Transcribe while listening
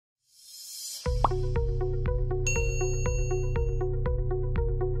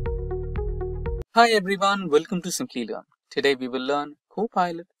Hi everyone, welcome to Simplilearn. Today we will learn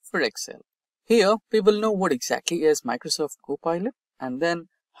Copilot for Excel. Here we will know what exactly is Microsoft Copilot and then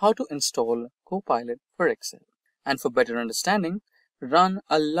how to install Copilot for Excel. And for better understanding, run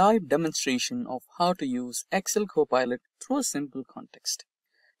a live demonstration of how to use Excel Copilot through a simple context.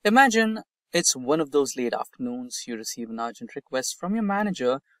 Imagine it's one of those late afternoons you receive an urgent request from your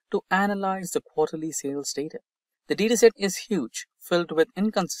manager to analyze the quarterly sales data. The dataset is huge, filled with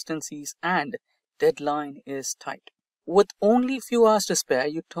inconsistencies and deadline is tight. With only few hours to spare,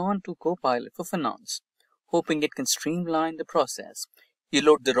 you turn to Copilot for Finance, hoping it can streamline the process. You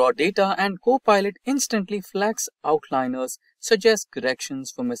load the raw data and Copilot instantly flags outliners, suggests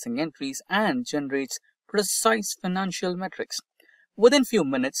corrections for missing entries, and generates precise financial metrics. Within few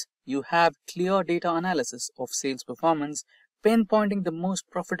minutes, you have clear data analysis of sales performance, pinpointing the most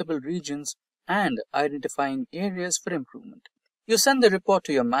profitable regions and identifying areas for improvement. You send the report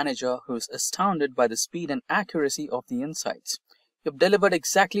to your manager, who is astounded by the speed and accuracy of the insights. You've delivered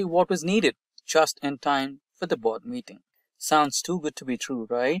exactly what was needed, just in time for the board meeting. Sounds too good to be true,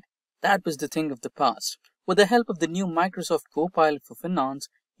 right? That was the thing of the past. With the help of the new Microsoft Copilot for Finance,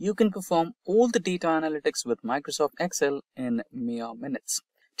 you can perform all the data analytics with Microsoft Excel in mere minutes.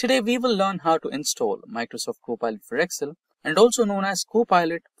 Today we will learn how to install Microsoft Copilot for Excel, and also known as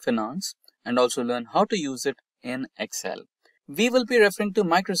Copilot Finance, and also learn how to use it in Excel. We will be referring to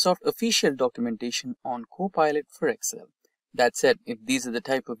Microsoft official documentation on Copilot for Excel. That said, if these are the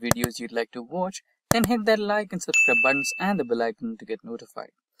type of videos you'd like to watch, then hit that like and subscribe buttons and the bell icon to get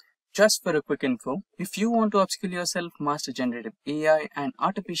notified. Just for a quick info, if you want to upskill yourself, master generative AI and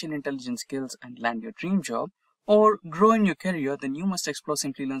artificial intelligence skills and land your dream job, or grow in your career, then you must explore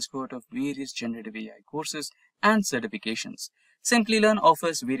Simplilearn's cohort of various generative AI courses and certifications. Simplilearn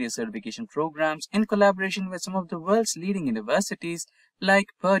offers various certification programs in collaboration with some of the world's leading universities like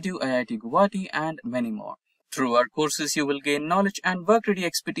Purdue, IIT Guwahati, and many more. Through our courses, you will gain knowledge and work-ready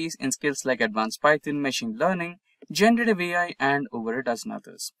expertise in skills like advanced Python, machine learning, generative AI, and over a dozen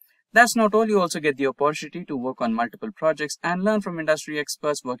others. That's not all, you also get the opportunity to work on multiple projects and learn from industry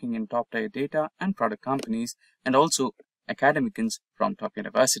experts working in top-tier data and product companies, and also academicians from top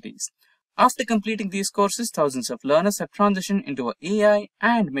universities. After completing these courses, thousands of learners have transitioned into an AI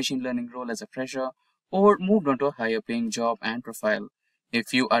and machine learning role as a fresher or moved on to a higher paying job and profile.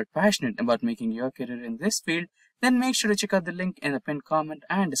 If you are passionate about making your career in this field, then make sure to check out the link in the pinned comment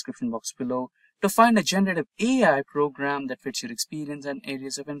and description box below to find a generative AI program that fits your experience and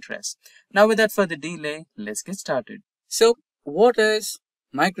areas of interest. Now, without further delay, let's get started. So, what is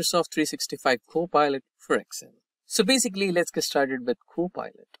Microsoft 365 Copilot for Excel? So basically, let's get started with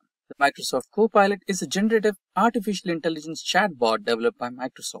Copilot. The Microsoft Copilot is a generative artificial intelligence chatbot developed by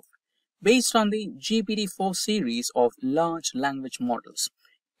Microsoft based on the GPT-4 series of large language models.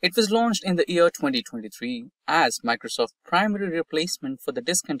 It was launched in the year 2023 as Microsoft's primary replacement for the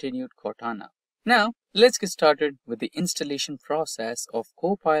discontinued Cortana. Now, let's get started with the installation process of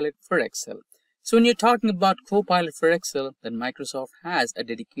Copilot for Excel. So when you're talking about Copilot for Excel, then Microsoft has a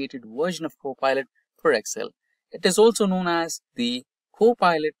dedicated version of Copilot for Excel. It is also known as the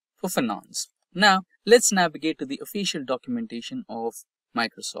Copilot for Finance. Now, let's navigate to the official documentation of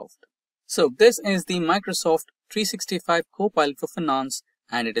Microsoft. So this is the Microsoft 365 Copilot for Finance,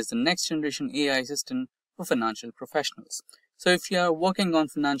 and it is the next generation AI assistant for financial professionals. So if you are working on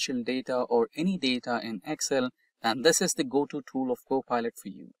financial data or any data in Excel, then this is the go-to tool of Copilot for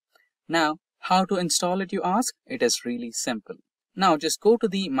you. Now, how to install it, you ask? It is really simple. Now, just go to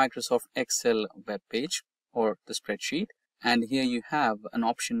the Microsoft Excel web page or the spreadsheet, and here you have an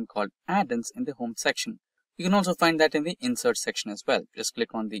option called add-ins in the home section. You can also find that in the insert section as well. Just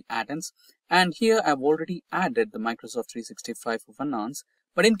click on the add-ins, and here I've already added the Microsoft 365 for Finance.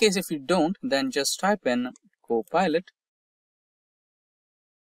 But in case if you don't, then just type in Copilot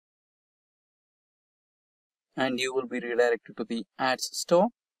and you will be redirected to the ads store.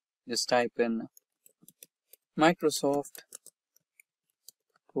 Just type in Microsoft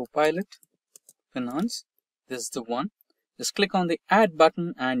Copilot Finance. This is the one. Just click on the add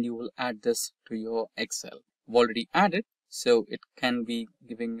button and you will add this to your Excel. I've already added, so it can be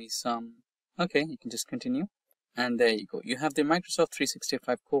giving me some. Okay, you can just continue. And there you go. You have the Microsoft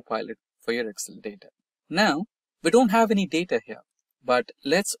 365 Copilot for your Excel data. Now, we don't have any data here, but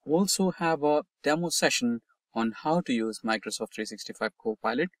let's also have a demo session on how to use Microsoft 365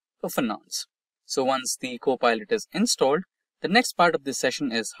 Copilot for Finance. So once the Copilot is installed, the next part of this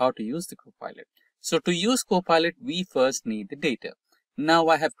session is how to use the Copilot. So to use Copilot, we first need the data. Now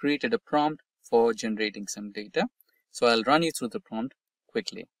I have created a prompt for generating some data. So I'll run you through the prompt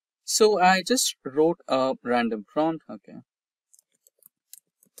quickly. So I just wrote a random prompt. Okay.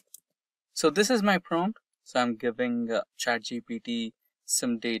 So this is my prompt. So I'm giving ChatGPT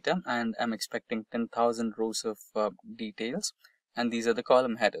some data and I'm expecting 10,000 rows of details. And these are the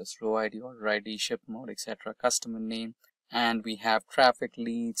column headers: row ID, order ID, ship mode, etc., customer name. And we have traffic,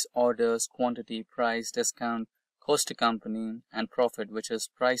 leads, orders, quantity, price, discount, cost to company, and profit, which is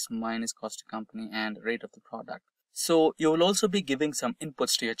price minus cost to company and rate of the product. So you will also be giving some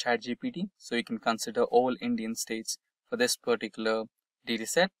inputs to your ChatGPT. So you can consider all Indian states for this particular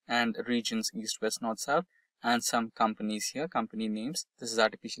dataset and regions east, west, north, south, and some companies here, company names. This is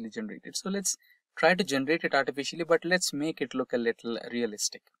artificially generated. So let's try to generate it artificially, but let's make it look a little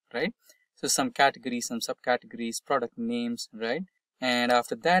realistic, right? So some categories, some subcategories, product names, right? And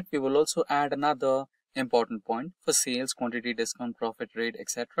after that, we will also add another important point for sales, quantity, discount, profit, rate,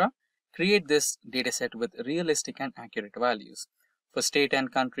 etc. Create this dataset with realistic and accurate values. For state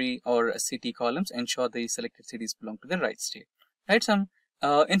and country or city columns, ensure the selected cities belong to the right state. Right, some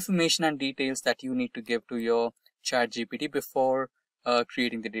information and details that you need to give to your ChatGPT before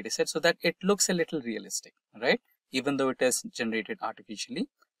creating the dataset so that it looks a little realistic, right? Even though it is generated artificially,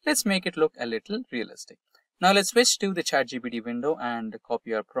 let's make it look a little realistic. Now let's switch to the ChatGPT window and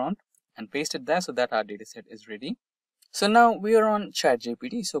copy our prompt and paste it there so that our dataset is ready. So now we are on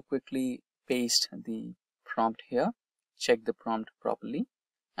ChatGPT, so quickly paste the prompt here, check the prompt properly.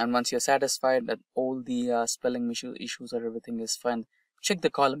 And once you're satisfied that all the spelling issues or everything is fine, check the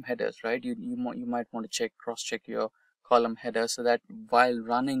column headers, right? You might want to cross-check your column headers so that while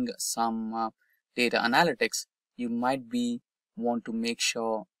running some data analytics, you might want to make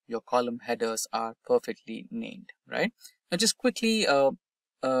sure your column headers are perfectly named, right? Now just quickly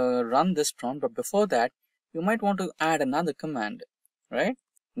run this prompt, but before that, you might want to add another command, right?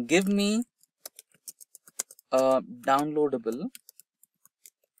 Give me a downloadable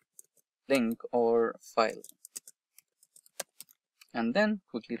link or file, and then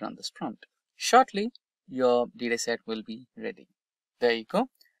quickly run this prompt. Shortly, your dataset will be ready. There you go.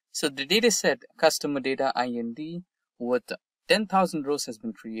 So the dataset customer data IND with 10,000 rows has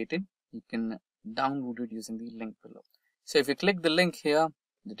been created. You can download it using the link below. So if you click the link here,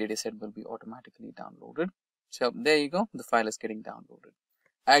 the dataset will be automatically downloaded. So there you go. The file is getting downloaded.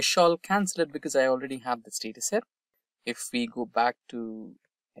 I shall cancel it because I already have this dataset. If we go back to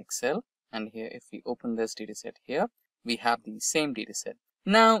Excel, and here if we open this dataset here, we have the same dataset.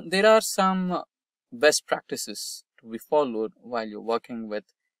 Now there are some best practices to be followed while you're working with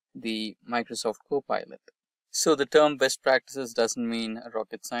the Microsoft Copilot. So the term best practices doesn't mean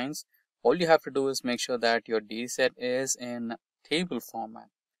rocket science. All you have to do is make sure that your dataset is in table format,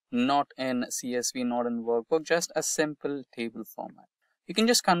 not in CSV, not in workbook, just a simple table format. You can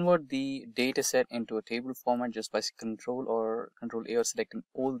just convert the dataset into a table format just by Control A or selecting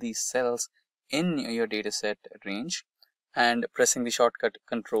all these cells in your dataset range and pressing the shortcut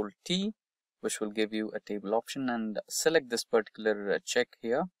Control T, which will give you a table option, and select this particular check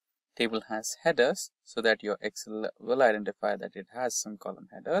here. Table has headers, so that your Excel will identify that it has some column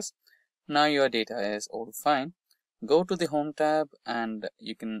headers. Now your data is all fine. Go to the Home tab and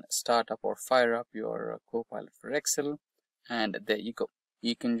you can start up or fire up your Copilot for Excel, and there you go.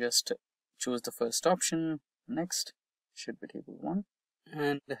 You can just choose the first option, next, should be table 1,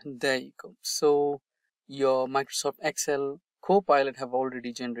 and there you go. So your Microsoft Excel Copilot have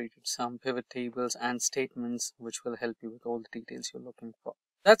already generated some pivot tables and statements which will help you with all the details you're looking for.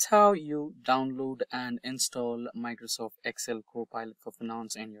 That's how you download and install Microsoft Excel Copilot for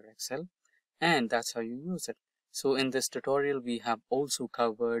Finance in your Excel, and that's how you use it. So in this tutorial, we have also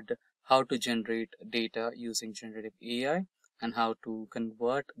covered how to generate data using generative AI and how to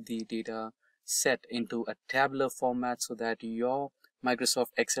convert the data set into a tabular format so that your Microsoft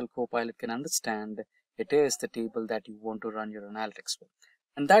Excel Copilot can understand it is the table that you want to run your analytics with.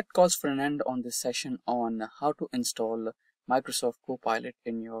 And that calls for an end on this session on how to install Microsoft Copilot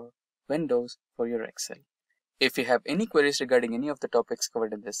in your Windows for your Excel. If you have any queries regarding any of the topics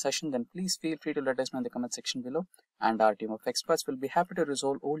covered in this session, then please feel free to let us know in the comment section below, and our team of experts will be happy to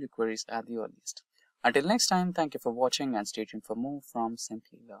resolve all your queries at the earliest. Until next time, thank you for watching and stay tuned for more from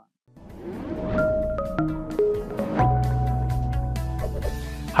Simplilearn.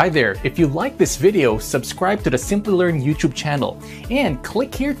 Hi there, if you like this video, subscribe to the Simplilearn YouTube channel and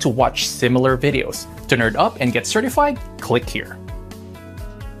click here to watch similar videos. To nerd up and get certified, click here.